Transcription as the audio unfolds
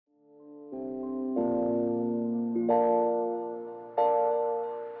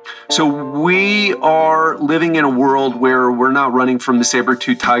So we are living in a world where we're not running from the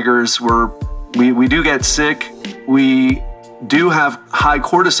saber-toothed tigers. We do get sick. We do have high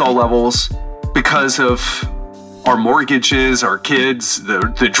cortisol levels because of our mortgages, our kids,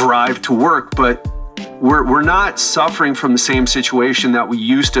 the drive to work, but we're not suffering from the same situation that we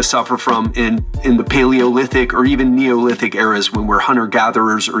used to suffer from in the Paleolithic or even Neolithic eras when we're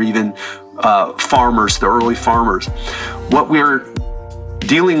hunter-gatherers or even farmers, the early farmers. What we're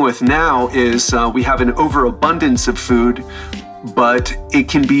dealing with now is we have an overabundance of food, but it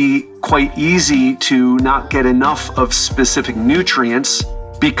can be quite easy to not get enough of specific nutrients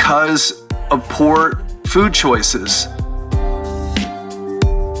because of poor food choices.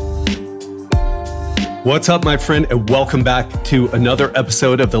 What's up, my friend, and welcome back to another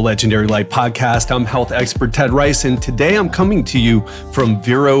episode of the Legendary Life Podcast. I'm health expert Ted Rice, and today I'm coming to you from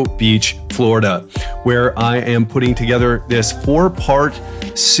Vero Beach, Florida, where I am putting together this 4-part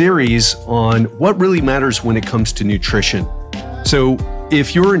series on what really matters when it comes to nutrition. So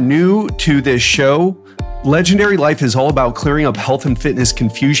if you're new to this show, Legendary Life is all about clearing up health and fitness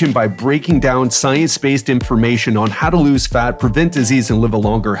confusion by breaking down science-based information on how to lose fat, prevent disease, and live a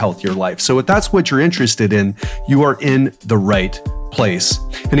longer, healthier life. So if that's what you're interested in, you are in the right place.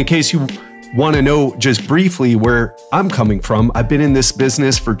 And in case you want to know just briefly where I'm coming from, I've been in this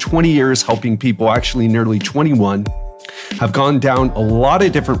business for 20 years, helping people, actually nearly 21. I've gone down a lot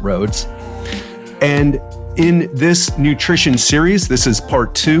of different roads. And in this nutrition series, this is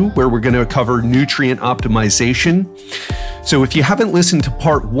part 2, where we're going to cover nutrient optimization. So if you haven't listened to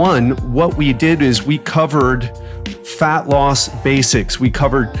part 1, what we did is we covered fat loss basics. We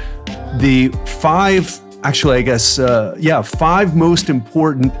covered the 5 most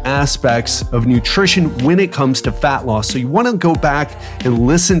important aspects of nutrition when it comes to fat loss. So you want to go back and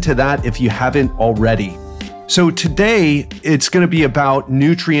listen to that if you haven't already. So today, it's going to be about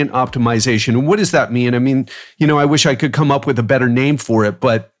nutrient optimization. And what does that mean? I mean, I wish I could come up with a better name for it,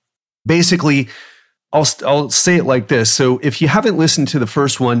 but basically, I'll say it like this. So if you haven't listened to the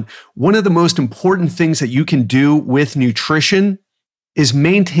first one of the most important things that you can do with nutrition is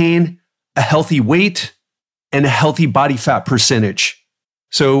maintain a healthy weight and a healthy body fat percentage.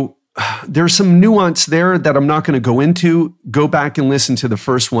 So there's some nuance there that I'm not going to go into. Go back and listen to the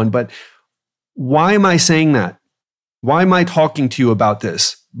first one, but why am I saying that? Why am I talking to you about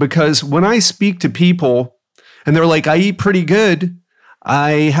this? Because when I speak to people and they're like, I eat pretty good.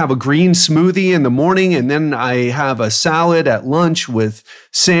 I have a green smoothie in the morning and then I have a salad at lunch with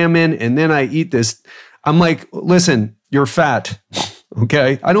salmon and then I eat this. I'm like, listen, you're fat.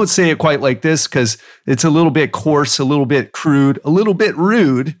 Okay. I don't say it quite like this because it's a little bit coarse, a little bit crude, a little bit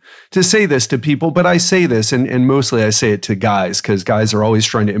rude to say this to people, but I say this and mostly I say it to guys because guys are always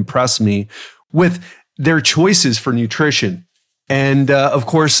trying to impress me with their choices for nutrition. And of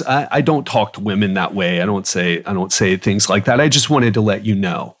course, I don't talk to women that way. I don't say things like that. I just wanted to let you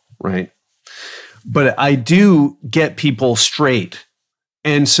know, right? But I do get people straight.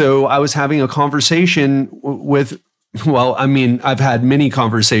 And so I was having a conversation I've had many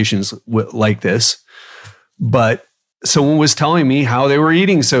conversations like this, but someone was telling me how they were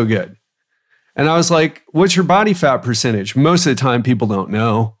eating so good. And I was like, what's your body fat percentage? Most of the time people don't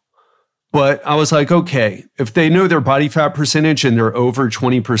know. But I was like, okay, if they know their body fat percentage and they're over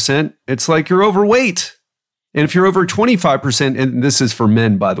 20%, it's like you're overweight. And if you're over 25%, and this is for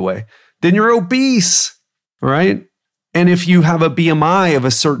men, by the way, then you're obese, all right? And if you have a BMI of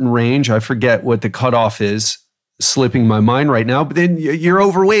a certain range, I forget what the cutoff is, slipping my mind right now, but then you're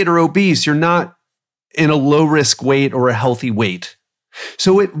overweight or obese. You're not in a low risk weight or a healthy weight.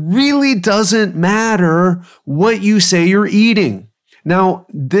 So it really doesn't matter what you say you're eating. Now,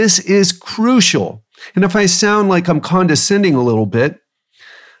 this is crucial. And if I sound like I'm condescending a little bit,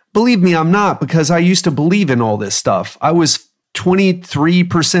 believe me, I'm not, because I used to believe in all this stuff. I was 23%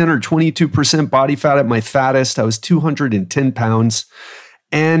 or 22% body fat at my fattest. I was 210 pounds.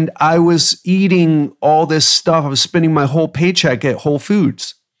 And I was eating all this stuff. I was spending my whole paycheck at Whole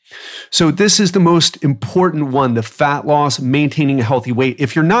Foods. So this is the most important one, the fat loss, maintaining a healthy weight.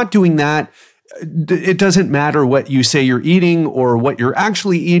 If you're not doing that, it doesn't matter what you say you're eating or what you're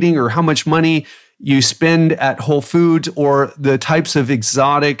actually eating or how much money you spend at Whole Foods or the types of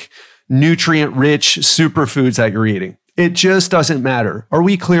exotic, nutrient-rich superfoods that you're eating. It just doesn't matter. Are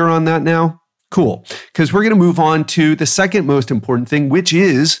we clear on that now? Cool. Because we're going to move on to the second most important thing, which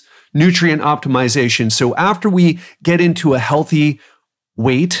is nutrient optimization. So after we get into a healthy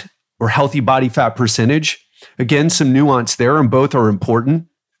weight or healthy body fat percentage, again, some nuance there, and both are important.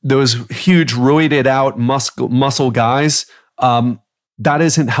 Those huge roided out muscle guys, that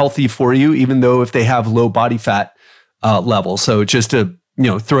isn't healthy for you, even though if they have low body fat level. So just to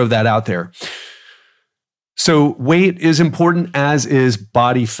throw that out there. So weight is important, as is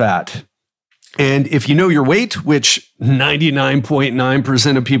body fat. And if you know your weight, which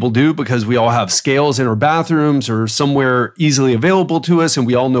 99.9% of people do, because we all have scales in our bathrooms or somewhere easily available to us, and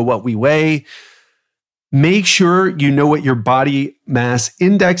we all know what we weigh, make sure you know what your body mass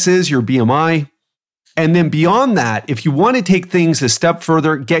index is, your BMI. And then beyond that, if you want to take things a step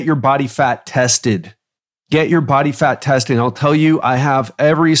further, get your body fat tested. Get your body fat tested. I'll tell you, I have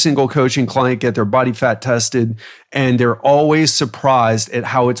every single coaching client get their body fat tested, and they're always surprised at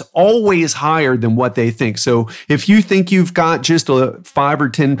how it's always higher than what they think. So if you think you've got just 5 or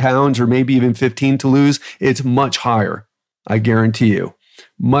 10 pounds or maybe even 15 to lose, it's much higher. I guarantee you,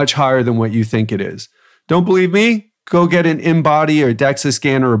 much higher than what you think it is. Don't believe me? Go get an InBody or a DEXA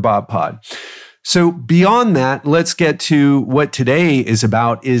scanner or a Bod Pod. So beyond that, let's get to what today is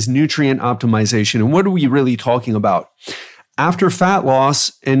about, is nutrient optimization. And what are we really talking about? After fat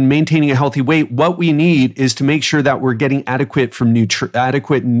loss and maintaining a healthy weight, what we need is to make sure that we're getting adequate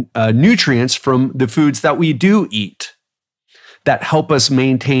nutrients from the foods that we do eat that help us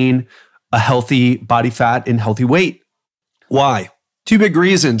maintain a healthy body fat and healthy weight. Why? 2 big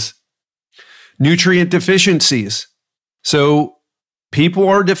reasons. Nutrient deficiencies. So people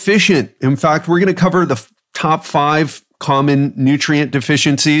are deficient. In fact, we're going to cover the top 5 common nutrient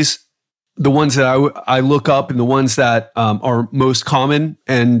deficiencies, the ones that I look up and the ones that are most common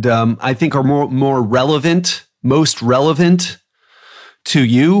and I think are more relevant, most relevant to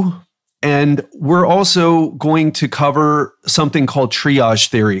you. And we're also going to cover something called triage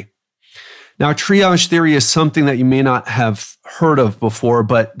theory. Now, triage theory is something that you may not have heard of before,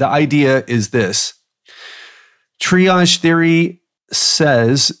 but the idea is this. Triage theory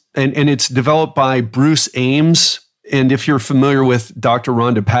says, and it's developed by Bruce Ames. And if you're familiar with Dr.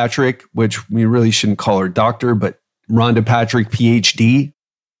 Rhonda Patrick, which we really shouldn't call her doctor, but Rhonda Patrick, PhD,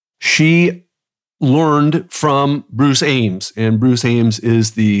 she learned from Bruce Ames. And Bruce Ames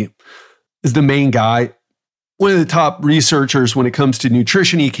is the main guy, one of the top researchers when it comes to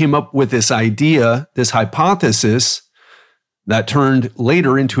nutrition. He came up with this idea, this hypothesis that turned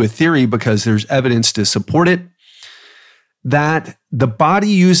later into a theory because there's evidence to support it, that the body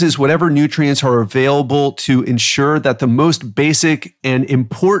uses whatever nutrients are available to ensure that the most basic and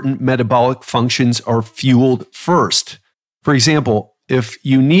important metabolic functions are fueled first. For example, if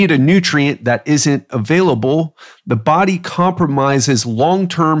you need a nutrient that isn't available, the body compromises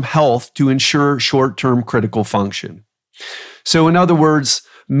long-term health to ensure short-term critical function. So in other words,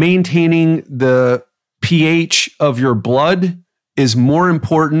 maintaining the pH of your blood is more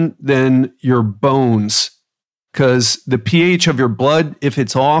important than your bones, because the pH of your blood, if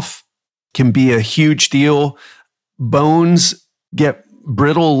it's off, can be a huge deal. Bones get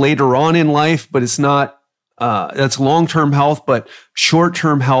brittle later on in life, but it's not, that's long-term health, but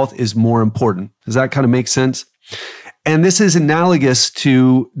short-term health is more important. Does that kind of make sense? And this is analogous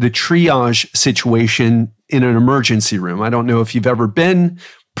to the triage situation in an emergency room. I don't know if you've ever been,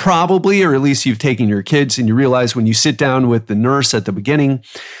 probably, or at least you've taken your kids and you realize when you sit down with the nurse at the beginning,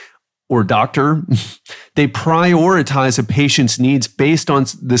 or doctor, they prioritize a patient's needs based on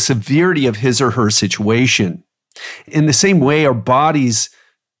the severity of his or her situation. In the same way, our bodies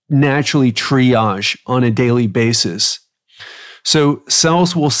naturally triage on a daily basis. So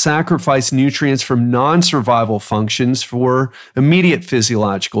cells will sacrifice nutrients from non-survival functions for immediate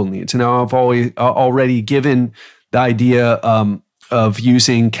physiological needs. Now, I've already given the idea of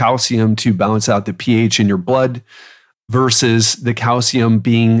using calcium to balance out the pH in your blood versus the calcium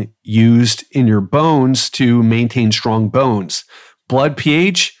being used in your bones to maintain strong bones. Blood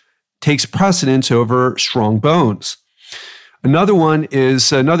pH takes precedence over strong bones.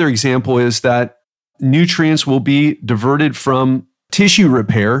 Another example is that nutrients will be diverted from tissue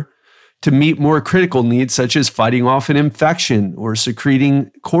repair to meet more critical needs, such as fighting off an infection or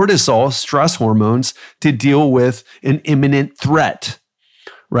secreting cortisol, stress hormones, to deal with an imminent threat,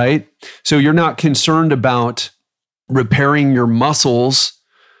 right? So you're not concerned about repairing your muscles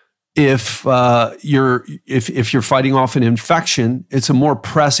if you're fighting off an infection. It's a more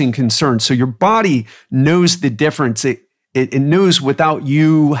pressing concern. So your body knows the difference. It knows without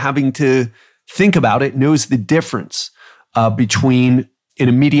you having to think about it, knows the difference between an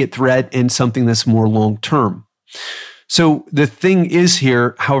immediate threat and something that's more long-term. So the thing is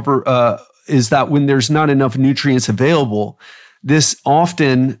here, however, is that when there's not enough nutrients available, this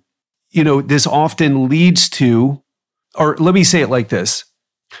often leads to, or let me say it like this.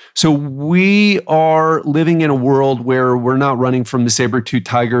 So we are living in a world where we're not running from the saber-toothed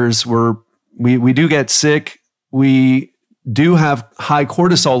tigers. We do get sick. We do have high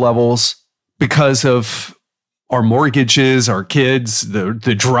cortisol levels because of our mortgages, our kids, the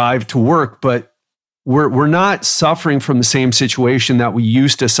drive to work, but we're not suffering from the same situation that we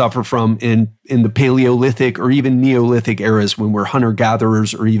used to suffer from in the Paleolithic or even Neolithic eras when we're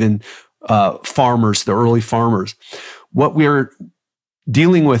hunter-gatherers or even farmers, the early farmers. What we're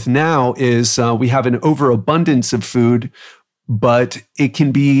dealing with now is we have an overabundance of food, but it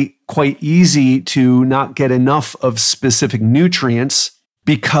can be quite easy to not get enough of specific nutrients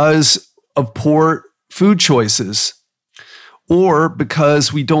because of poor food choices, or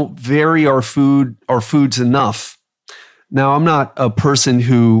because we don't vary our foods enough. Now, I'm not a person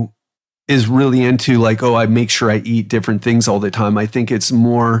who is really into like, I make sure I eat different things all the time. I think it's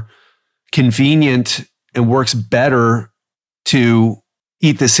more convenient and works better to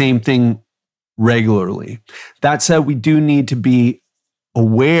eat the same thing regularly. That said, we do need to be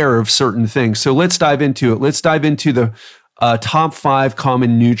aware of certain things. So let's dive into it. Let's dive into the top 5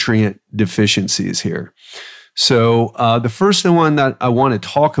 common nutrient deficiencies here. So the first one that I want to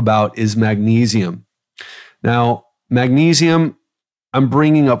talk about is magnesium. Now, magnesium, I'm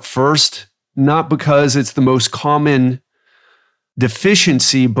bringing up first, not because it's the most common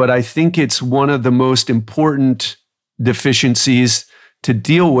deficiency, but I think it's one of the most important deficiencies to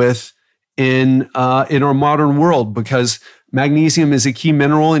deal with in our modern world, because magnesium is a key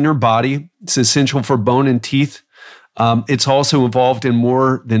mineral in your body. It's essential for bone and teeth. It's also involved in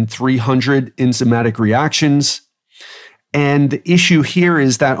more than 300 enzymatic reactions. And the issue here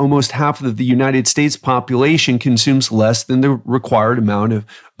is that almost half of the United States population consumes less than the required amount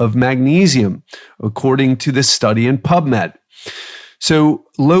of magnesium, according to this study in PubMed. So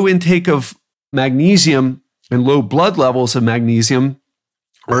low intake of magnesium and low blood levels of magnesium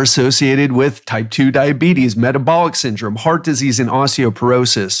are associated with type 2 diabetes, metabolic syndrome, heart disease, and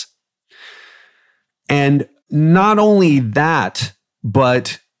osteoporosis. And not only that,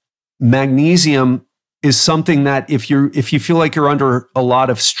 but magnesium is something that if you feel like you're under a lot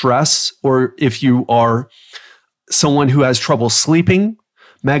of stress, or if you are someone who has trouble sleeping,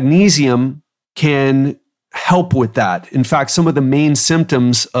 magnesium can help with that. In fact, some of the main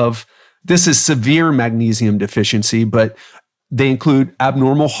symptoms of this is severe magnesium deficiency, but they include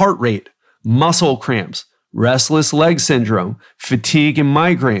abnormal heart rate, muscle cramps, restless leg syndrome, fatigue, and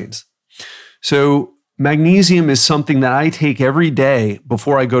migraines. So magnesium is something that I take every day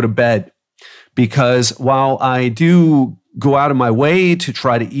before I go to bed, because while I do go out of my way to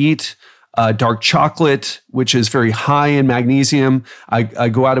try to eat dark chocolate, which is very high in magnesium, I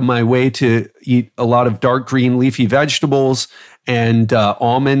go out of my way to eat a lot of dark green leafy vegetables, and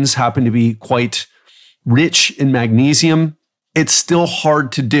almonds happen to be quite rich in magnesium. It's still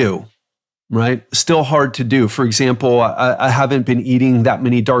hard to do, right? Still hard to do. For example, I haven't been eating that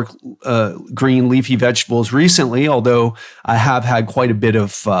many dark green leafy vegetables recently, although I have had quite a bit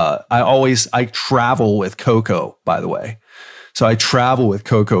of, I travel with cocoa, by the way. So I travel with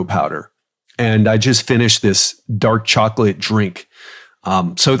cocoa powder, and I just finished this dark chocolate drink.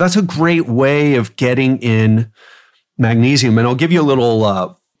 So that's a great way of getting in magnesium. And I'll give you a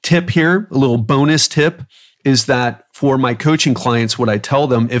little tip here, a little bonus tip, is that for my coaching clients, what I tell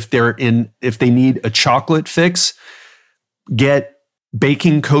them, if they need a chocolate fix, get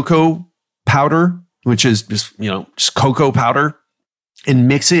baking cocoa powder, which is just cocoa powder, and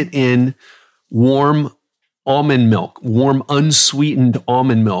mix it in warm almond milk, warm unsweetened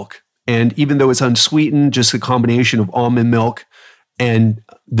almond milk. And even though it's unsweetened, just a combination of almond milk and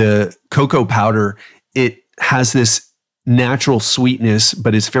the cocoa powder, it has this natural sweetness,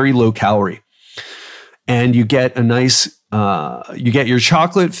 but it's very low calorie. And you get a nice, you get your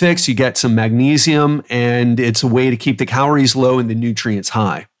chocolate fix, you get some magnesium, and it's a way to keep the calories low and the nutrients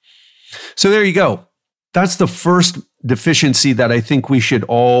high. So there you go. That's the first deficiency that I think we should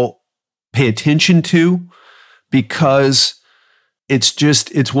all pay attention to, because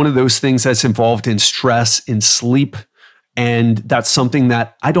it's one of those things that's involved in stress, in sleep. And that's something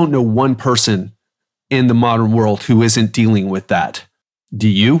that I don't know one person in the modern world who isn't dealing with that. Do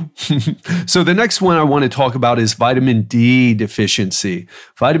you? So the next one I want to talk about is vitamin D deficiency.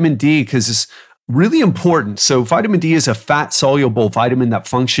 Vitamin D, because it's really important. So vitamin D is a fat-soluble vitamin that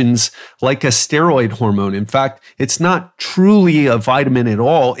functions like a steroid hormone. In fact, it's not truly a vitamin at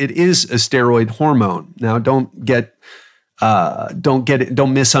all. It is a steroid hormone. Now, don't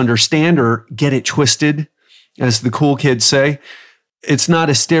misunderstand or get it twisted, as the cool kids say. It's not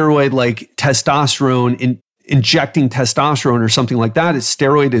a steroid like testosterone, injecting testosterone or something like that.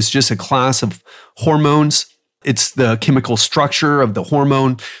 Steroid is just a class of hormones. It's the chemical structure of the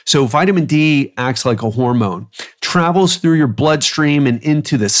hormone. So vitamin D acts like a hormone, travels through your bloodstream and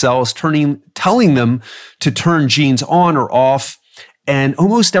into the cells, telling them to turn genes on or off. And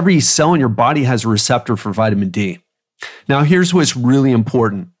almost every cell in your body has a receptor for vitamin D. Now, here's what's really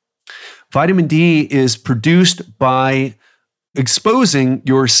important. Vitamin D is produced by exposing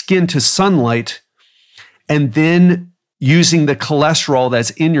your skin to sunlight and then using the cholesterol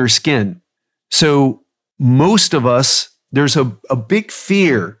that's in your skin. So most of us, there's a big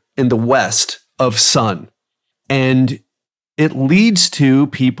fear in the West of sun. And it leads to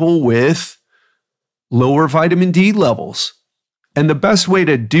people with lower vitamin D levels. And the best way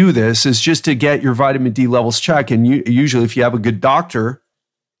to do this is just to get your vitamin D levels checked. And usually if you have a good doctor,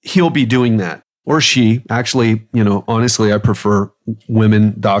 he'll be doing that. Or she. Actually, honestly, I prefer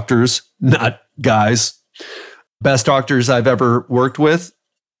women doctors, not guys. Best doctors I've ever worked with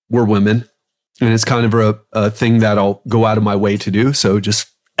were women. And it's kind of a thing that I'll go out of my way to do. So just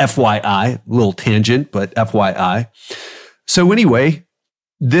FYI, a little tangent, but FYI. So anyway,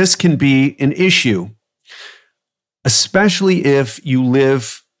 this can be an issue, especially if you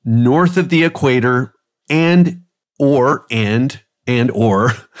live north of the equator or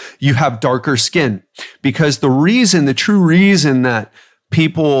you have darker skin. Because the true reason that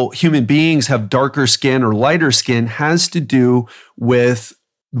human beings have darker skin or lighter skin has to do with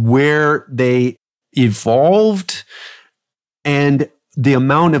where they evolved and the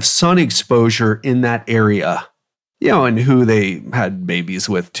amount of sun exposure in that area, and who they had babies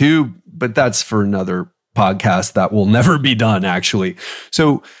with too. But that's for another podcast that will never be done, actually.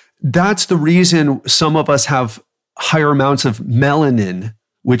 So that's the reason some of us have higher amounts of melanin,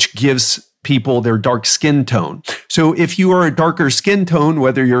 which gives people their dark skin tone. So if you are a darker skin tone,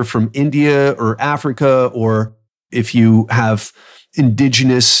 whether you're from India or Africa, or if you have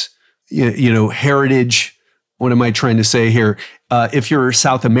indigenous, heritage, what am I trying to say here? If you're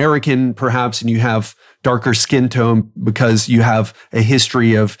South American, perhaps, and you have darker skin tone because you have a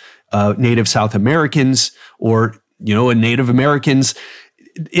history of Native South Americans or, Native Americans,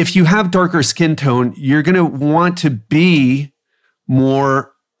 if you have darker skin tone, you're going to want to be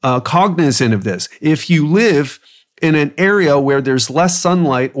more cognizant of this. If you live in an area where there's less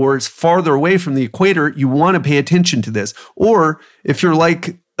sunlight or it's farther away from the equator, you want to pay attention to this. Or if you're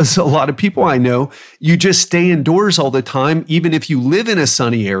like a lot of people I know, you just stay indoors all the time, even if you live in a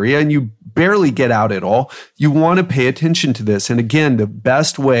sunny area and you barely get out at all, you want to pay attention to this. And again, the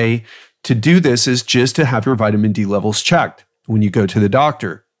best way to do this is just to have your vitamin D levels checked when you go to the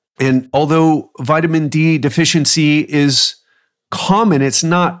doctor. And although vitamin D deficiency is common, it's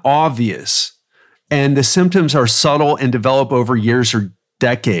not obvious. And the symptoms are subtle and develop over years or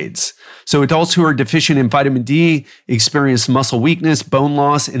decades. So adults who are deficient in vitamin D experience muscle weakness, bone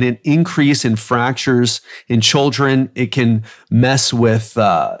loss, and an increase in fractures. In children, it can mess with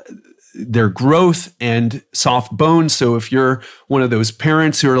their growth and soft bones. So if you're one of those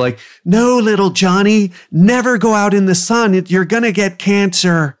parents who are like, no, little Johnny, never go out in the sun, you're going to get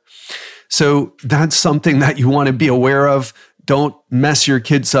cancer. So that's something that you want to be aware of. Don't mess your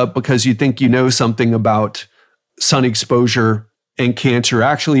kids up because you think you know something about sun exposure and cancer.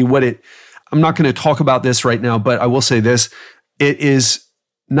 Actually, I'm not going to talk about this right now, but I will say this. It is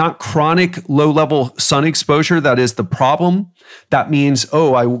not chronic low-level sun exposure that is the problem. That means,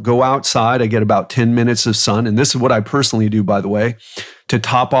 I will go outside, I get about 10 minutes of sun, and this is what I personally do, by the way, to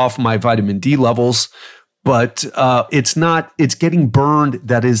top off my vitamin D levels. But it's getting burned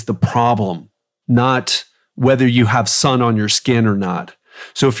that is the problem, not whether you have sun on your skin or not.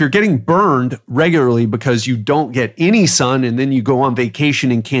 So if you're getting burned regularly because you don't get any sun and then you go on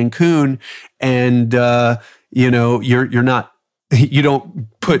vacation in Cancun and you don't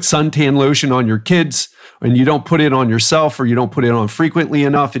put suntan lotion on your kids and you don't put it on yourself or you don't put it on frequently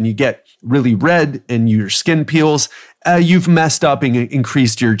enough and you get really red and your skin peels, you've messed up and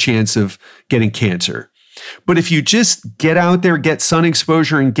increased your chance of getting cancer. But if you just get out there, get sun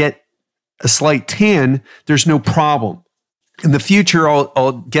exposure and get a slight tan, there's no problem. In the future,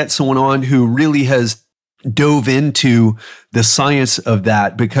 I'll get someone on who really has dove into the science of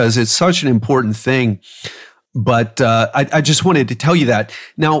that because it's such an important thing. But I just wanted to tell you that.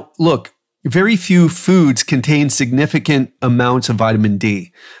 Now, look, very few foods contain significant amounts of vitamin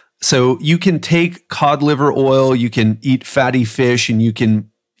D. So you can take cod liver oil, you can eat fatty fish, and you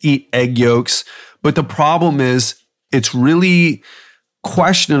can eat egg yolks. But the problem is it's really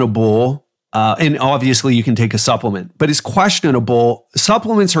questionable. And obviously you can take a supplement, but it's questionable.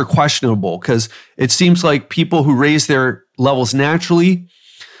 Supplements are questionable because it seems like people who raise their levels naturally,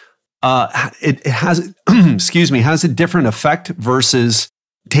 it has, has a different effect versus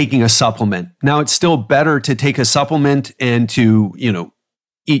taking a supplement. Now it's still better to take a supplement and to,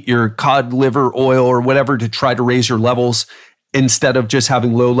 eat your cod liver oil or whatever to try to raise your levels instead of just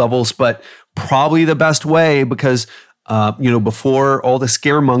having low levels, but probably the best way because Before all the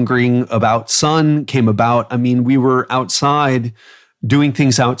scaremongering about sun came about, we were outside doing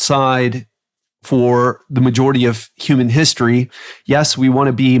things outside for the majority of human history. Yes, we want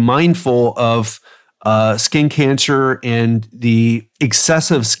to be mindful of skin cancer and the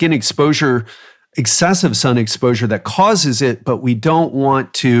excessive sun exposure that causes it, but we don't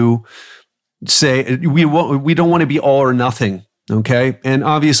want to say, we don't want to be all or nothing, okay? And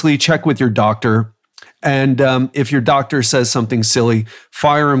obviously check with your doctor. And if your doctor says something silly,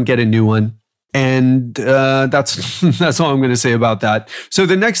 fire him, get a new one. And that's all I'm going to say about that. So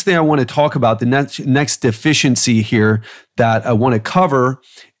the next thing I want to talk about, the next deficiency here that I want to cover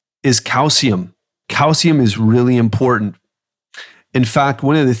is calcium. Calcium is really important. In fact,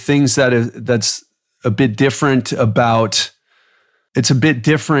 one of the things that's a bit different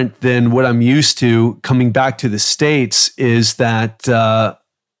than what I'm used to coming back to the States is that the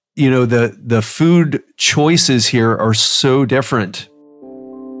food choices here are so different.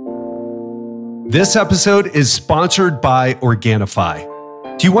 This episode is sponsored by Organifi.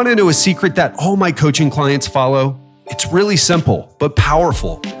 Do you want to know a secret that all my coaching clients follow? It's really simple, but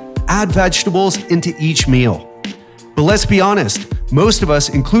powerful. Add vegetables into each meal. But let's be honest, most of us,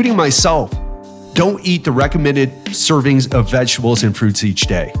 including myself, don't eat the recommended servings of vegetables and fruits each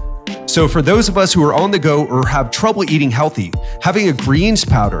day. So for those of us who are on the go or have trouble eating healthy, having a greens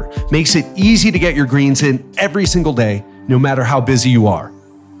powder makes it easy to get your greens in every single day, no matter how busy you are.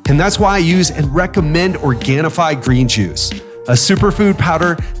 And that's why I use and recommend Organifi Green Juice, a superfood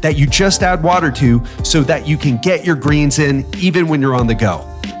powder that you just add water to so that you can get your greens in even when you're on the go.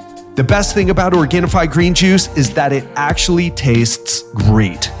 The best thing about Organifi Green Juice is that it actually tastes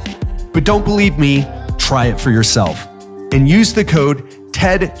great. But don't believe me, try it for yourself. And use the code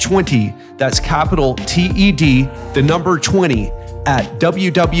TED20, that's capital TED, the number 20, at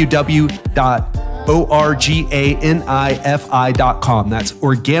www.organifi.com. That's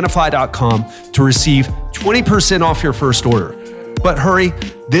Organifi.com to receive 20% off your first order. But hurry,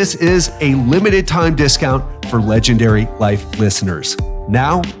 this is a limited time discount for Legendary Life listeners.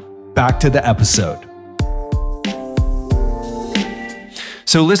 Now, back to the episode.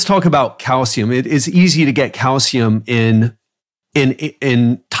 So let's talk about calcium. It is easy to get calcium in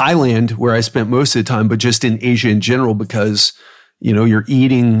Thailand, where I spent most of the time, but just in Asia in general, because you're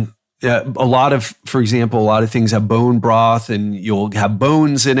eating for example, a lot of things have bone broth, and you'll have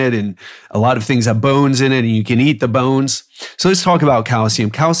bones in it, and a lot of things have bones in it, and you can eat the bones. So let's talk about calcium.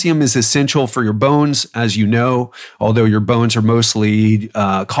 Calcium is essential for your bones, as you know, although your bones are mostly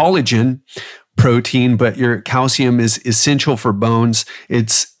collagen protein, but your calcium is essential for bones.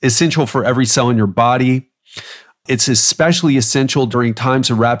 It's essential for every cell in your body. It's especially essential during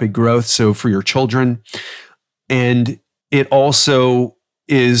times of rapid growth, so for your children. And it also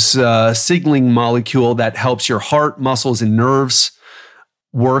is a signaling molecule that helps your heart, muscles, and nerves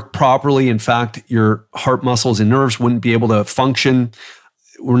work properly. In fact, your heart, muscles, and nerves wouldn't be able to function.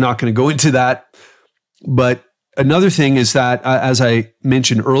 We're not going to go into that. But another thing is that, as I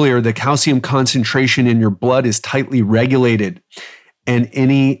mentioned earlier, the calcium concentration in your blood is tightly regulated, and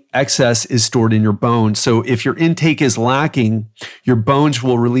any excess is stored in your bones. So if your intake is lacking, your bones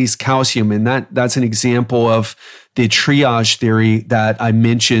will release calcium. And that's an example of the triage theory that I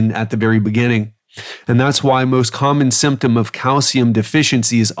mentioned at the very beginning. And that's why most common symptom of calcium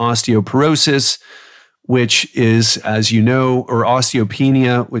deficiency is osteoporosis, which is, as you know, or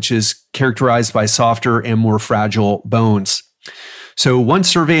osteopenia, which is characterized by softer and more fragile bones. So one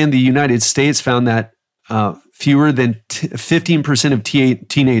survey in the United States found that fewer than 15% of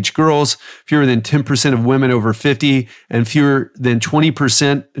teenage girls, fewer than 10% of women over 50, and fewer than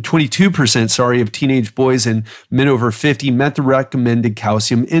 22% of teenage boys and men over 50 met the recommended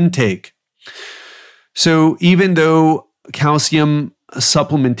calcium intake. So even though calcium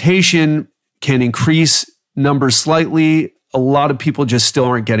supplementation can increase numbers slightly, a lot of people just still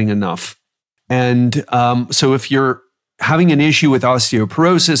aren't getting enough. And so if you're having an issue with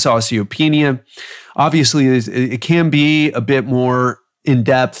osteoporosis, osteopenia, obviously it can be a bit more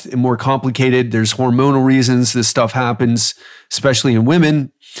in-depth and more complicated. There's hormonal reasons this stuff happens, especially in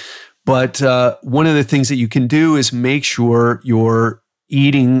women. But one of the things that you can do is make sure you're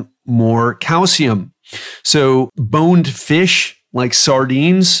eating more calcium. So boned fish like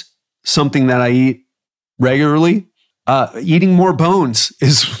sardines, something that I eat regularly, eating more bones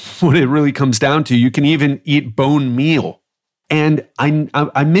is what it really comes down to. You can even eat bone meal. And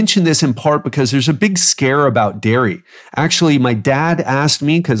I mention this in part because there's a big scare about dairy. Actually, my dad asked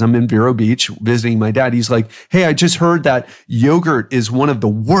me, because I'm in Vero Beach visiting my dad, he's like, hey, I just heard that yogurt is one of the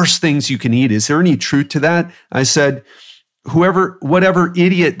worst things you can eat. Is there any truth to that? I said, whatever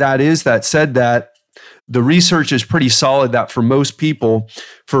idiot that is that said that, the research is pretty solid that for most people,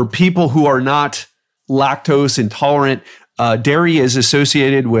 for people who are not lactose intolerant, dairy is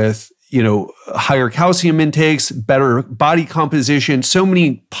associated with, higher calcium intakes, better body composition, so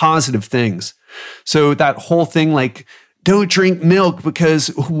many positive things. So that whole thing, like, don't drink milk because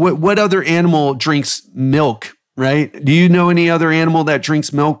what other animal drinks milk, right? Do you know any other animal that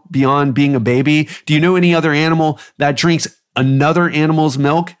drinks milk beyond being a baby? Do you know any other animal that drinks another animal's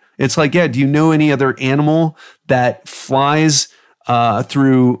milk? It's like, yeah, do you know any other animal that flies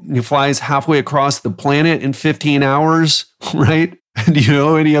halfway across the planet in 15 hours, right? Do you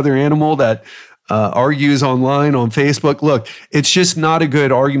know any other animal that argues online on Facebook? Look, it's just not a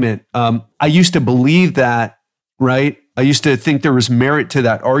good argument. I used to believe that, right? I used to think there was merit to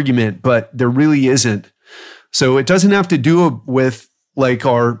that argument, but there really isn't. So it doesn't have to do with like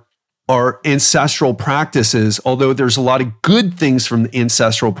our ancestral practices, although there's a lot of good things from the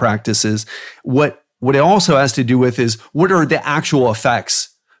ancestral practices. What it also has to do with is what are the actual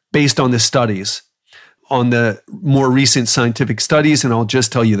effects based on the studies, on the more recent scientific studies. And I'll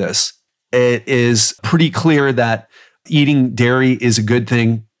just tell you this. It is pretty clear that eating dairy is a good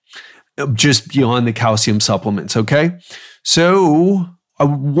thing, just beyond the calcium supplements, okay? So I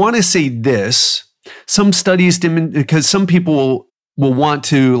want to say this. Some studies, because some people will want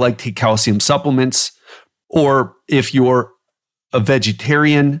to like take calcium supplements, or if you're a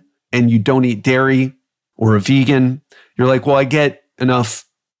vegetarian and you don't eat dairy, or a vegan, you're like, well, I get enough.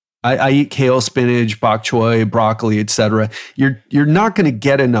 I eat kale, spinach, bok choy, broccoli, etc. You're not going to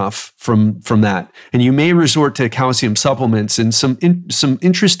get enough from that, and you may resort to calcium supplements. And some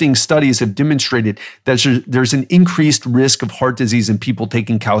interesting studies have demonstrated that there's an increased risk of heart disease in people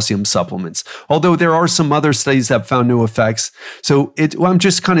taking calcium supplements. Although there are some other studies that found no effects. So I'm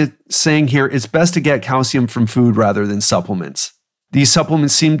just kind of saying here, it's best to get calcium from food rather than supplements. These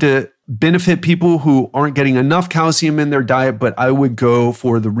supplements seem to benefit people who aren't getting enough calcium in their diet, but I would go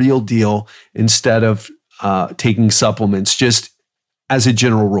for the real deal instead of taking supplements, just as a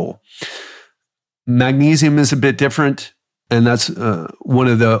general rule. Magnesium is a bit different, and that's one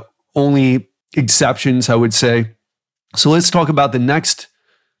of the only exceptions, I would say. So let's talk about the next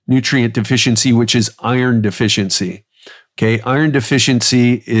nutrient deficiency, which is iron deficiency. Okay, iron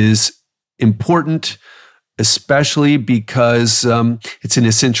deficiency is important, especially because it's an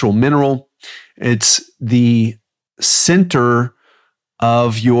essential mineral. It's the center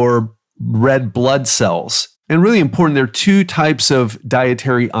of your red blood cells. And really important, there are two types of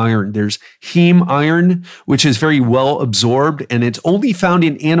dietary iron. There's heme iron, which is very well absorbed, and it's only found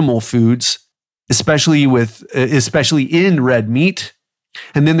in animal foods, especially in red meat.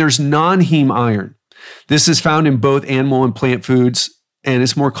 And then there's non-heme iron. This is found in both animal and plant foods, and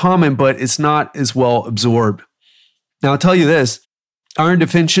it's more common, but it's not as well absorbed. Now, I'll tell you this, iron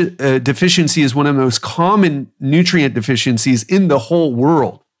deficiency is one of the most common nutrient deficiencies in the whole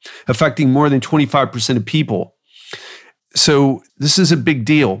world, affecting more than 25% of people. So this is a big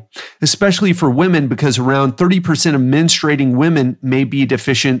deal, especially for women, because around 30% of menstruating women may be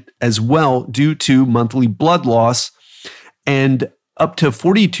deficient as well due to monthly blood loss, and up to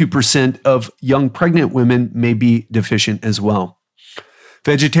 42% of young pregnant women may be deficient as well.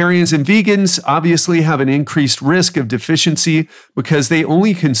 Vegetarians and vegans obviously have an increased risk of deficiency because they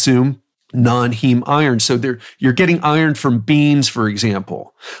only consume non-heme iron. So you're getting iron from beans, for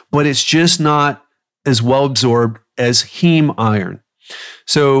example, but it's just not as well absorbed as heme iron.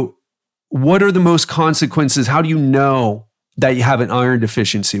 So what are the most consequences? How do you know that you have an iron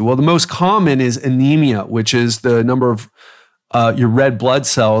deficiency? Well, the most common is anemia, which is the number of your red blood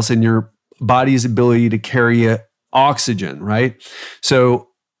cells and your body's ability to carry oxygen, right? So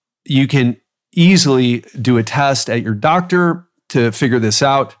you can easily do a test at your doctor to figure this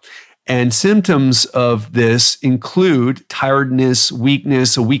out. And symptoms of this include tiredness,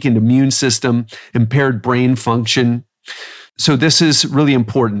 weakness, a weakened immune system, impaired brain function. So this is really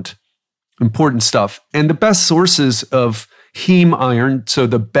important stuff. And the best sources of heme iron, so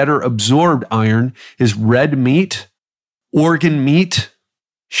the better absorbed iron, is red meat, organ meat,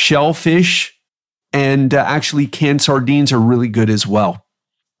 shellfish, and actually canned sardines are really good as well.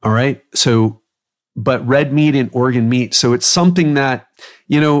 All right. So, but red meat and organ meat. So it's something that,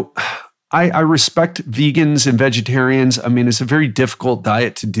 I respect vegans and vegetarians. I mean, it's a very difficult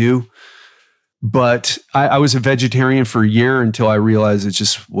diet to do, but I was a vegetarian for a year until I realized it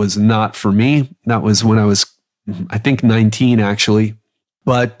just was not for me. That was when I was, I think, 19 actually.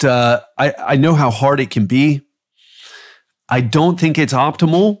 But I know how hard it can be. I don't think it's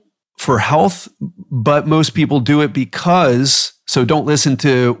optimal for health, but most people do it because, so don't listen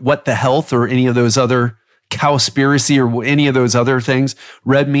to What the Health or any of those other Cowspiracy or any of those other things.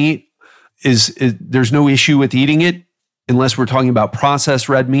 Red meat there's no issue with eating it unless we're talking about processed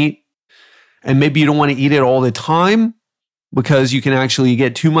red meat. And maybe you don't want to eat it all the time because you can actually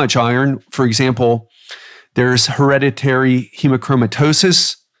get too much iron. For example, there's hereditary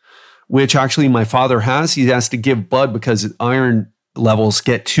hemochromatosis, which actually my father has. He has to give blood because iron levels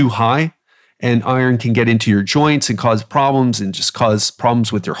get too high, and iron can get into your joints and cause problems and just cause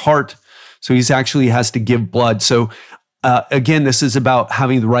problems with your heart. So he actually has to give blood. So again, this is about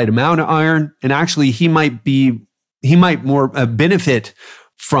having the right amount of iron. And actually, he might more benefit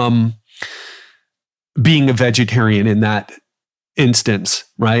from being a vegetarian in that instance,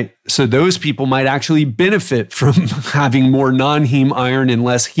 right? So those people might actually benefit from having more non-heme iron and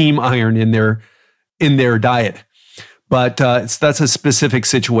less heme iron in their diet. But that's a specific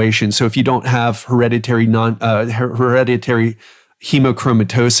situation. So if you don't have hereditary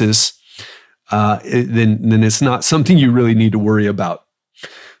hemochromatosis, then it's not something you really need to worry about.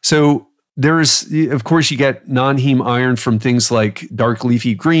 So of course, you get non-heme iron from things like dark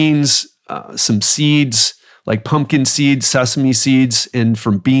leafy greens, some seeds like pumpkin seeds, sesame seeds, and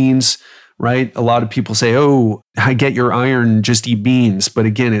from beans, right? A lot of people say, oh, I get your iron, just eat beans. But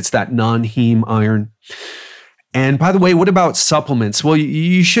again, it's that non-heme iron. And by the way, what about supplements? Well,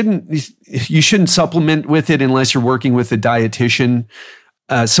 you shouldn't supplement with it unless you're working with a dietitian.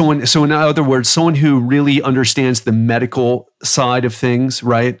 So in other words, someone who really understands the medical side of things,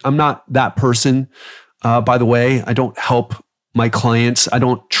 right? I'm not that person. By the way, I don't help my clients. I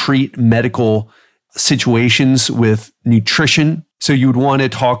don't treat medical situations with nutrition. So you would want to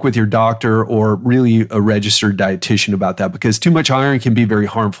talk with your doctor or really a registered dietitian about that, because too much iron can be very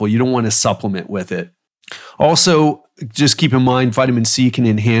harmful. You don't want to supplement with it. Also, just keep in mind, vitamin C can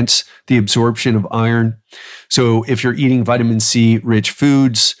enhance the absorption of iron. So if you're eating vitamin C rich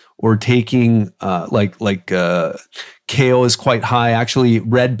foods or taking kale is quite high. Actually,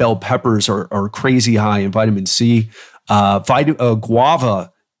 red bell peppers are crazy high in vitamin C.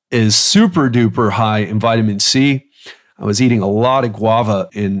 Guava is super duper high in vitamin C. I was eating a lot of guava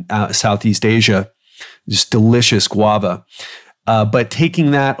in Southeast Asia, just delicious guava. But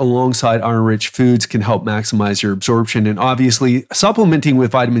taking that alongside iron-rich foods can help maximize your absorption. And obviously, supplementing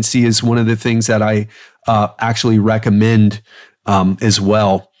with vitamin C is one of the things that I actually recommend as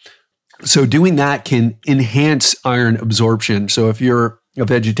well. So doing that can enhance iron absorption. So if you're a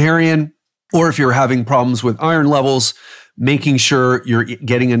vegetarian or if you're having problems with iron levels, making sure you're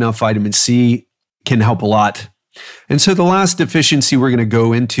getting enough vitamin C can help a lot. And so the last deficiency we're going to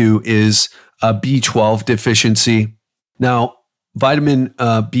go into is a B12 deficiency. Now, vitamin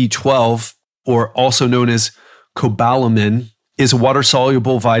B12, or also known as cobalamin, is a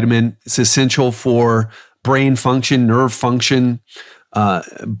water-soluble vitamin. It's essential for brain function, nerve function,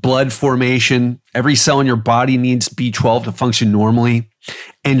 blood formation. Every cell in your body needs B12 to function normally,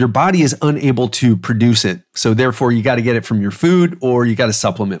 and your body is unable to produce it. So therefore, you got to get it from your food or you got to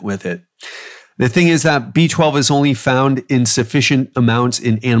supplement with it. The thing is that B12 is only found in sufficient amounts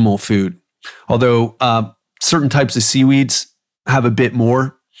in animal food, although certain types of seaweeds have a bit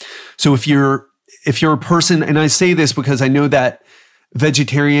more. So if you're a person, and I say this because I know that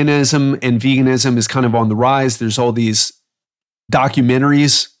vegetarianism and veganism is kind of on the rise. There's all these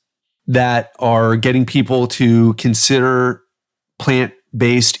documentaries that are getting people to consider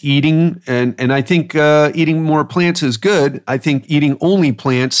plant-based eating. And I think eating more plants is good. I think eating only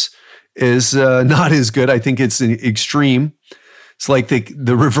plants is not as good. I think it's an extreme. It's like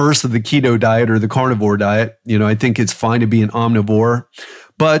the reverse of the keto diet or the carnivore diet. I think it's fine to be an omnivore,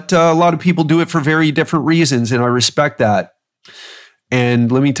 but a lot of people do it for very different reasons, and I respect that.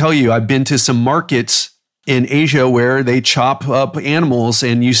 And let me tell you, I've been to some markets in Asia where they chop up animals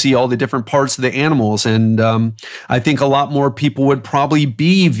and you see all the different parts of the animals. And I think a lot more people would probably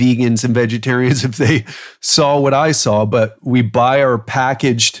be vegans and vegetarians if they saw what I saw, but we buy our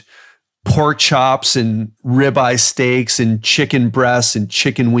packaged pork chops and ribeye steaks and chicken breasts and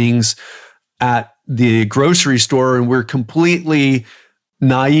chicken wings at the grocery store, and we're completely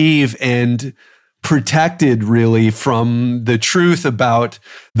naive and protected really from the truth about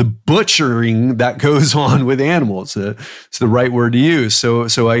the butchering that goes on with animals. It's the right word to use.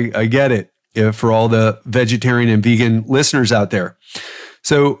 So I get it for all the vegetarian and vegan listeners out there.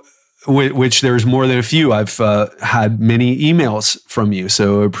 So which there's more than a few. I've had many emails from you.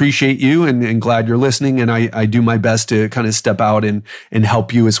 So I appreciate you and glad you're listening. And I do my best to kind of step out and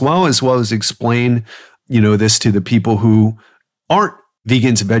help you as well as explain, this to the people who aren't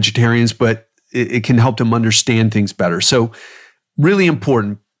vegans and vegetarians, but it can help them understand things better. So really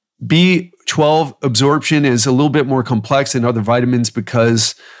important. B12 absorption is a little bit more complex than other vitamins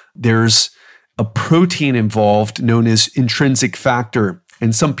because there's a protein involved known as intrinsic factor.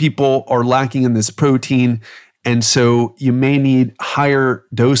 And some people are lacking in this protein. And so you may need higher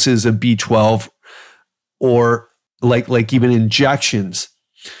doses of B12 or like even injections.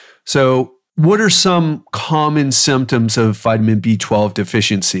 So what are some common symptoms of vitamin B12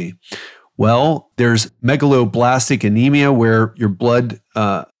 deficiency? Well, there's megaloblastic anemia, where your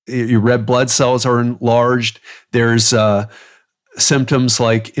red blood cells are enlarged. There's symptoms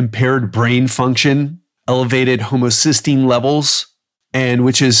like impaired brain function, elevated homocysteine levels, and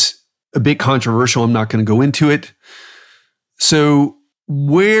which is a bit controversial. I'm not going to go into it. So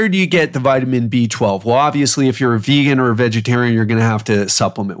where do you get the vitamin B12? Well, obviously, if you're a vegan or a vegetarian, you're going to have to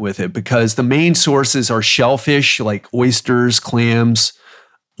supplement with it, because the main sources are shellfish like oysters, clams,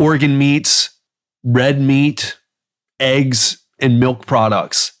 organ meats, red meat, eggs, and milk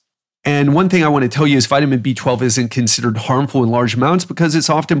products. And one thing I want to tell you is vitamin B12 isn't considered harmful in large amounts because it's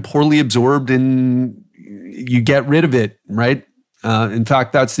often poorly absorbed and you get rid of it, right? In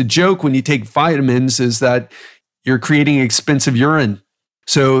fact, that's the joke when you take vitamins, is that you're creating expensive urine.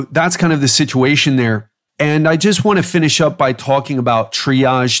 So that's kind of the situation there. And I just want to finish up by talking about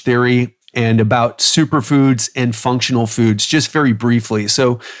triage theory and about superfoods and functional foods, just very briefly.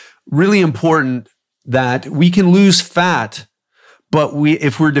 So really important that we can lose fat, but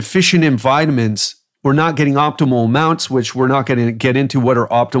if we're deficient in vitamins, we're not getting optimal amounts, which we're not going to get into what are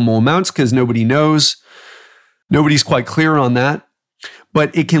optimal amounts because nobody knows. Nobody's quite clear on that.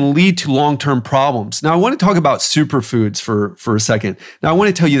 But it can lead to long-term problems. Now, I want to talk about superfoods for a second. Now, I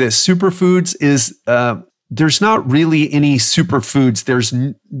want to tell you this. Superfoods is, there's not really any superfoods. There's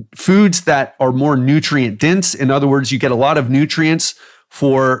foods that are more nutrient dense. In other words, you get a lot of nutrients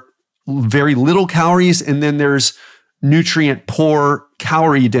for very little calories. And then there's nutrient poor,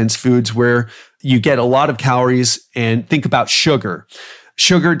 calorie dense foods where you get a lot of calories. And think about sugar.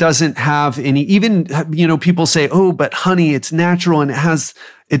 Sugar doesn't have any, even, people say, oh, but honey, it's natural and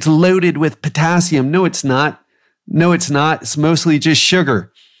it's loaded with potassium. No, it's not. It's mostly just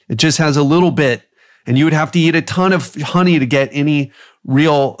sugar. It just has a little bit. And you would have to eat a ton of honey to get any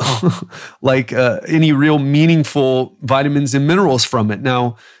real, any real meaningful vitamins and minerals from it.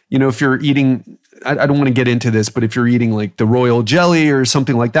 Now, if you're eating, I don't want to get into this, but if you're eating like the royal jelly or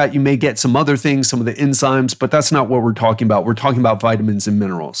something like that, you may get some other things, some of the enzymes, but that's not what we're talking about. We're talking about vitamins and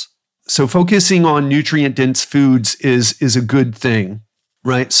minerals. So focusing on nutrient-dense foods is a good thing,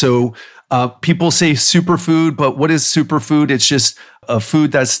 right? So people say superfood, but what is superfood? It's just a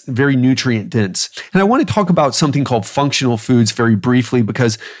food that's very nutrient dense. And I want to talk about something called functional foods very briefly,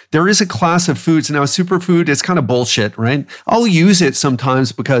 because there is a class of foods. Now, superfood is kind of bullshit, right? I'll use it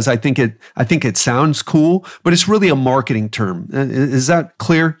sometimes because I think it sounds cool, but it's really a marketing term. Is that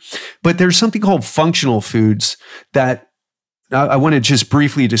clear? But there's something called functional foods that I want to just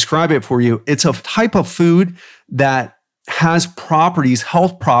briefly describe it for you. It's a type of food that has properties,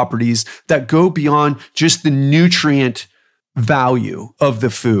 health properties that go beyond just the nutrient value of the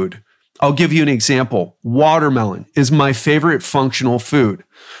food. I'll give you an example. Watermelon is my favorite functional food.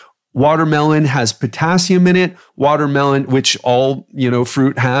 Watermelon has potassium in it. Watermelon, which all,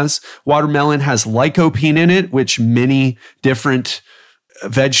 fruit has. Watermelon has lycopene in it, which many different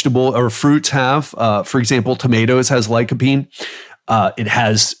vegetable or fruits have. For example, tomatoes has lycopene. It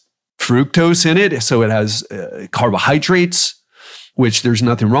has fructose in it, so it has carbohydrates, which there's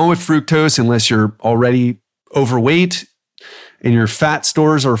nothing wrong with fructose unless you're already overweight and your fat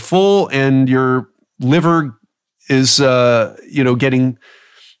stores are full and your liver is getting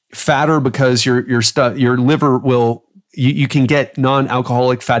fatter because your liver will, you can get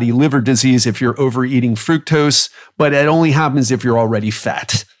non-alcoholic fatty liver disease if you're overeating fructose, but it only happens if you're already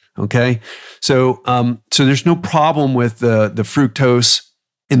fat. Okay, so there's no problem with the fructose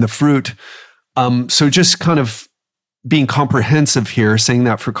in the fruit. So just kind of being comprehensive here, saying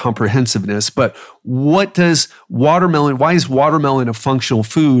that for comprehensiveness. But why is watermelon a functional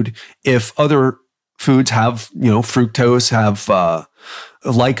food if other foods have, fructose, have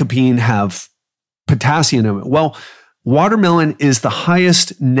lycopene, have potassium in it? Well, watermelon is the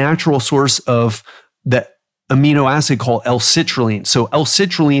highest natural source of the amino acid called L-citrulline. So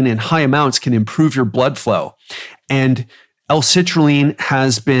L-citrulline in high amounts can improve your blood flow. And L-citrulline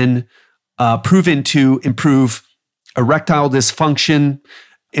has been proven to improve erectile dysfunction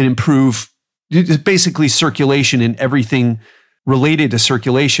and improve basically circulation and everything related to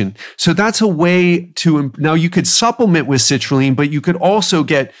circulation. So that's a way to, now you could supplement with citrulline, but you could also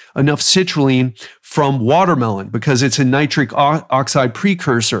get enough citrulline from watermelon because it's a nitric oxide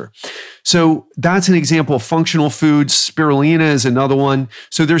precursor. So that's an example of functional foods. Spirulina is another one.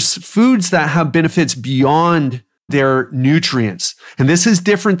 So there's foods that have benefits beyond their nutrients. And this is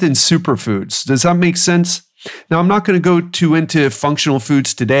different than superfoods. Does that make sense? Now, I'm not going to go too into functional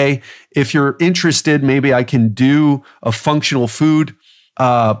foods today. If you're interested, maybe I can do a functional food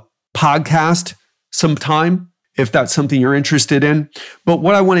podcast sometime, if that's something you're interested in. But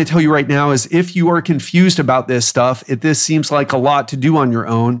what I want to tell you right now is if you are confused about this stuff, if this seems like a lot to do on your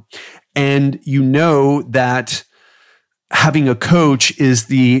own, and you know that having a coach is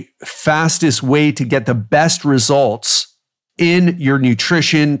the fastest way to get the best results in your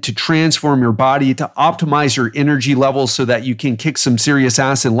nutrition, to transform your body, to optimize your energy levels so that you can kick some serious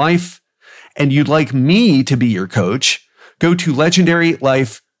ass in life, and you'd like me to be your coach, go to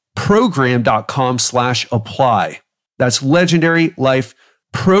legendarylifeprogram.com/apply. That's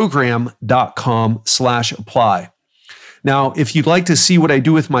legendarylifeprogram.com/apply. Now, if you'd like to see what I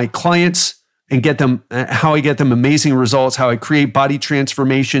do with my clients and get them, how I get them amazing results, how I create body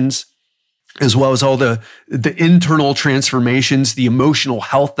transformations, as well as all the internal transformations, the emotional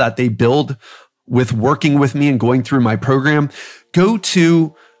health that they build with working with me and going through my program, go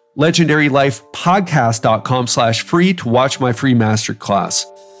to legendarylifepodcast.com/free to watch my free masterclass.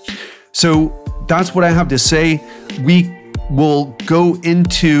 So that's what I have to say. We will go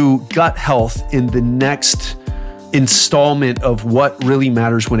into gut health in the next installment of what really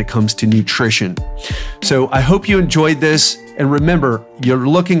matters when it comes to nutrition. So I hope you enjoyed this. And remember, you're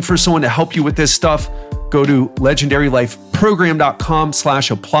looking for someone to help you with this stuff, go to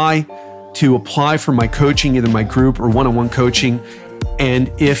legendarylifeprogram.com/apply to apply for my coaching, either my group or one-on-one coaching.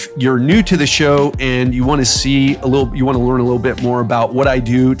 And if you're new to the show and you want to learn a little bit more about what I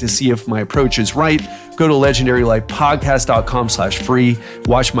do to see if my approach is right, go to legendarylifepodcast.com/free.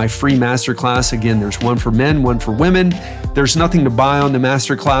 Watch my free masterclass. Again, there's one for men, one for women. There's nothing to buy on the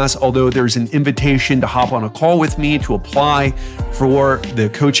masterclass, although there's an invitation to hop on a call with me to apply for the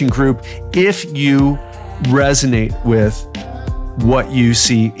coaching group if you resonate with what you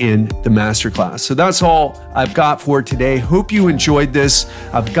see in the masterclass. So that's all I've got for today. Hope you enjoyed this.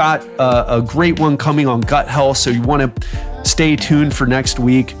 I've got a great one coming on gut health, so you want to stay tuned for next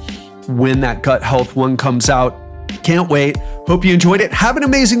week when that gut health one comes out. Can't wait. Hope you enjoyed it. Have an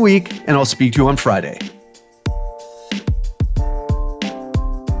amazing week, and I'll speak to you on Friday.